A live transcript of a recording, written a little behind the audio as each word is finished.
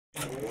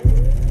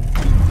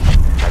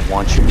I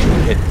want you to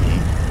hit me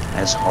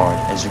as hard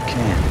as you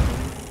can.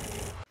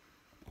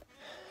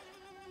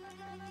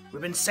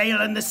 We've been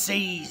sailing the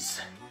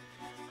seas,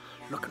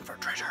 looking for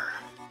treasure.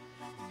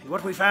 And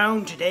what we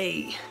found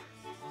today,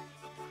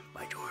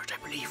 by George, I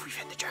believe we've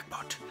hit the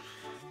jackpot.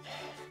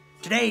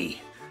 Today,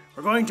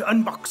 we're going to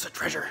unbox a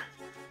treasure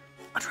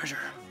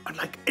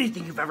unlike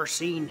anything you've ever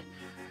seen.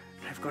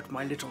 And I've got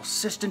my little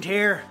assistant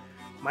here,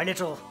 I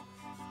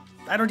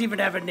don't even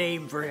have a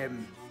name for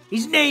him.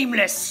 He's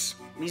nameless,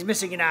 and he's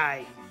missing an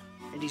eye,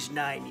 and he's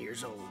 9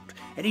 years old.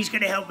 And he's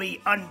gonna help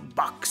me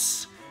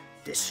unbox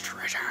this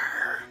treasure.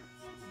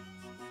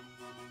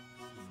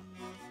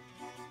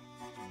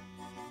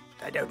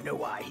 I don't know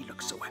why he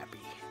looks so happy,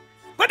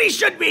 but he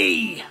should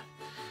be!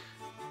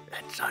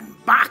 Let's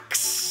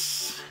unbox!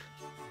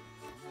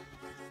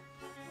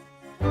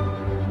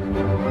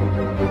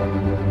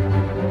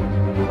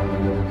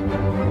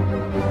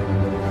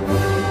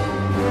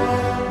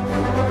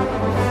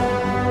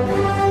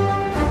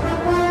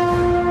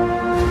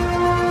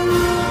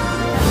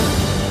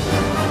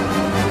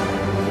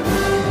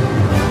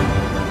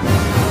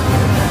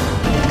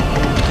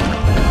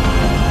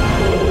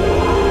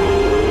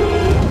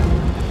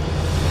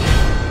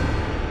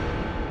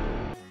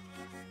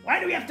 Why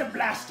do we have to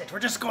blast it? We're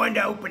just going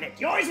to open it.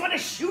 You always want to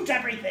shoot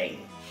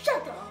everything.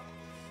 Shut up.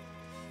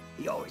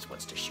 He always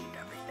wants to shoot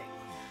everything.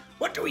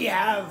 What do we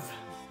have?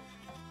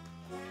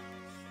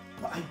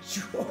 By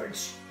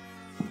George.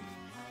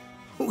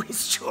 Who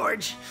is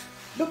George?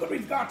 Look what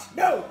we've got.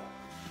 No!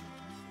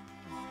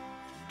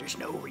 There's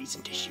no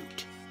reason to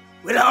shoot.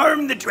 We'll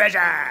harm the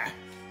treasure.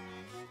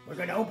 We're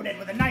going to open it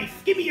with a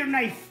knife. Give me your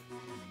knife.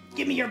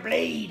 Give me your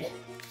blade.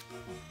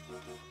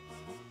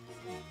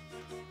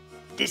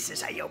 This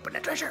is how you open the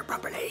treasure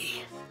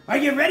properly. Are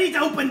you ready to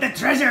open the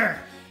treasure?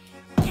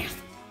 Yes.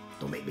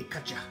 Don't make me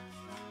cut you.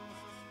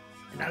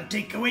 And I'll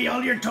take away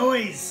all your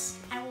toys.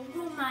 I will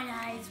rule my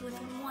eyes with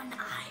one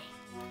eye.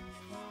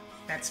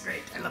 That's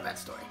great. I love that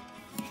story.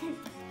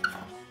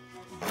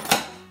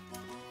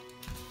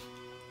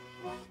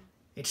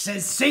 It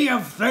says Sea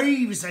of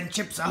Thieves and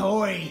Chips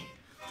Ahoy.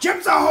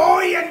 Chips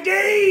Ahoy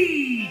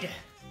indeed!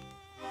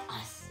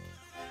 Us.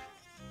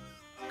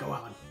 Go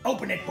on.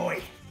 Open it,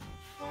 boy.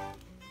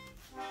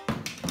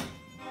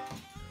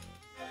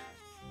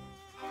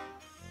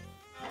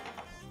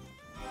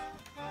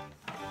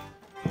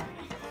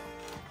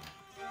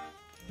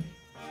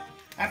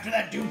 After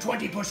that, do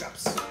 20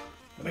 push-ups.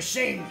 I'm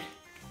ashamed.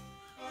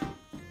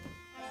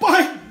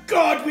 By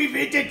God, we've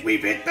hit it!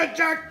 We've hit the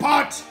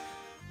jackpot!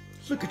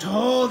 Look at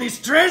all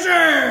this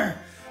treasure!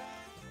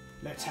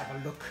 Let's have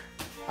a look.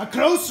 A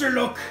closer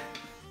look.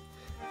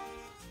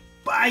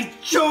 By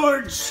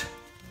George!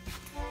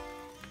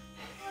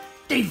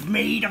 They've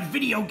made a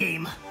video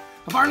game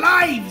of our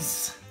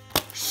lives!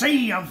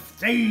 Sea of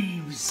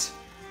Thieves!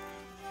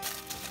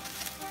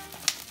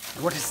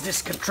 What is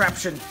this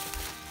contraption?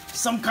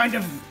 Some kind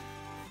of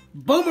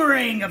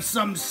boomerang of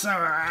some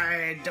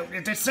sort.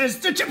 It says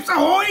the Chips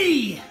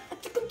Ahoy!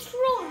 At the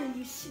controller,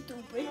 you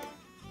stupid.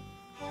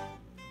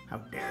 How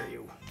dare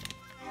you?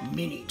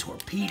 Mini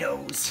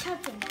torpedoes.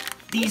 Captain.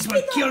 These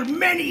will kill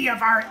many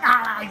of our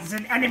allies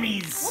and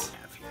enemies.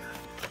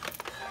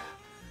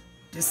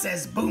 This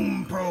says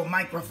Boom Pro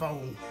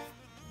microphone.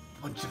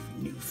 Bunch of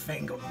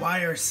newfangled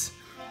wires.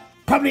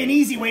 Probably an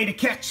easy way to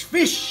catch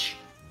fish.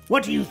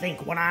 What do you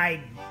think,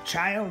 one-eyed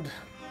child?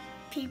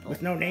 People.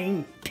 With no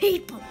name?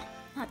 People,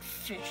 not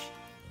fish.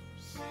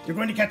 You're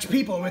going to catch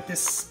people with this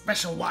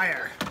special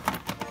wire.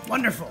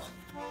 Wonderful.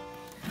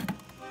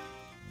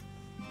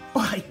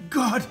 By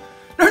God,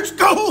 there's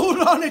gold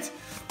on it!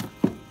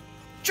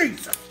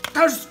 Jesus,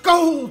 there's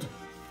gold!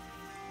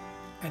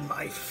 And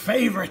my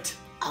favorite,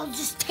 I'll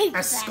just take a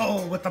that.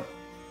 skull with a...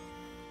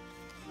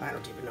 I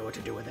don't even know what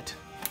to do with it.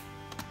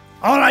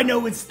 All I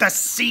know is the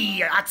sea.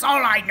 That's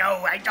all I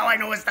know. All I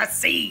know is the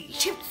sea.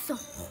 Chips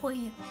Ahoy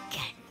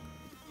again.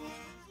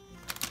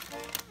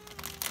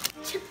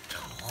 Chips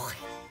Ahoy.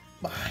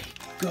 My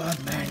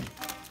God, man.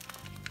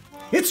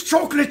 It's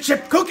chocolate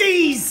chip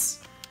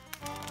cookies!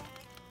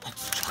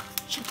 What's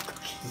chocolate chip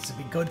cookies? This would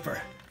be good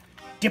for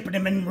dipping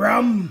them in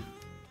rum.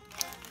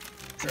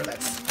 Sure,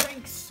 that's...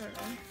 Drink, sir.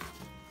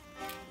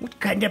 What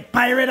kind of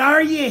pirate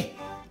are you?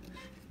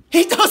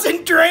 He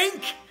doesn't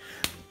drink!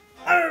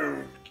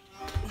 Oh.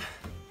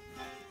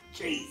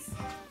 Jeez.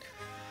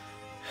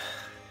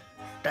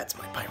 That's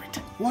my pirate.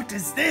 What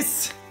is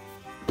this?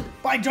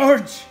 By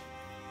George!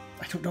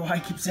 I don't know why I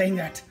keep saying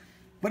that,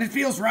 but it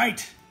feels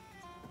right.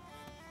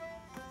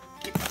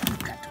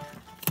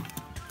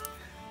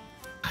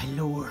 My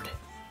lord.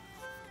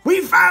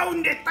 We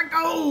found it! The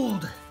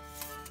gold!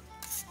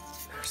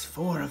 There's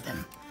 4 of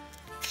them.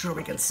 Sure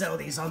we can sell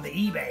these on the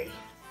eBay.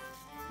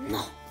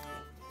 No.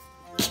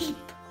 Keep.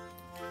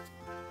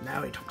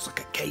 Now he looks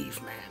like a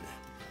caveman.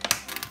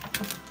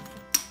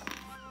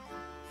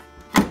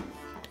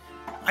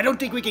 I don't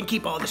think we can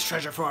keep all this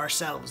treasure for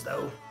ourselves,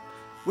 though.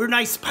 We're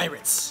nice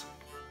pirates.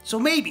 So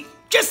maybe,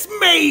 just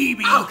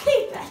maybe, I'll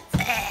keep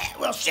it.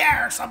 we'll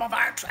share some of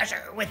our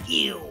treasure with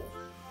you.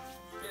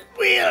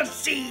 We'll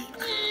see.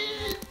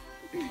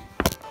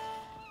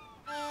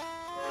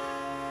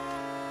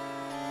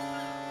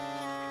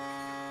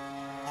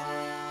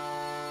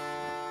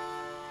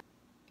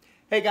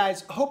 Hey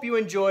guys, hope you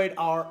enjoyed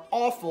our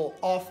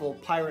awful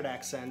pirate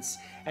accents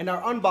and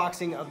our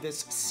unboxing of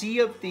this Sea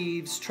of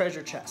Thieves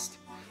treasure chest.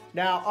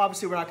 Now,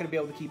 obviously we're not going to be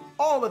able to keep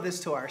all of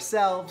this to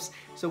ourselves,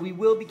 so we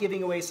will be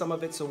giving away some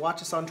of it, so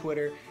watch us on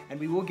Twitter, and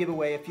we will give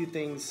away a few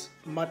things,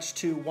 much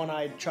to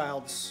One-Eyed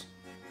Child's...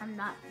 I'm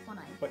not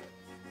one-eyed. What?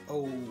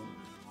 Oh.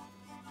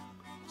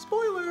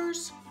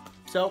 Spoilers!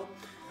 So,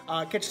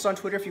 catch us on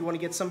Twitter if you want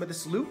to get some of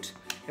this loot,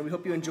 and we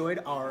hope you enjoyed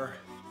our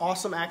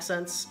awesome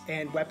accents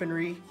and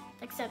weaponry.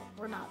 Except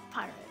we're not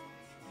pirate.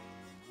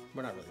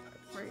 We're not really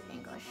pirates. We're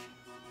English.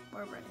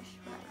 We're British.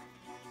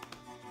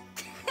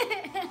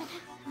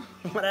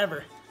 Whatever.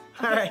 Whatever.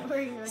 All Okay, right.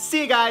 we're English.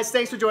 See you guys.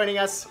 Thanks for joining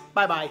us.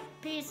 Bye-bye.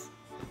 Peace.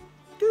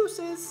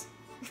 Deuces.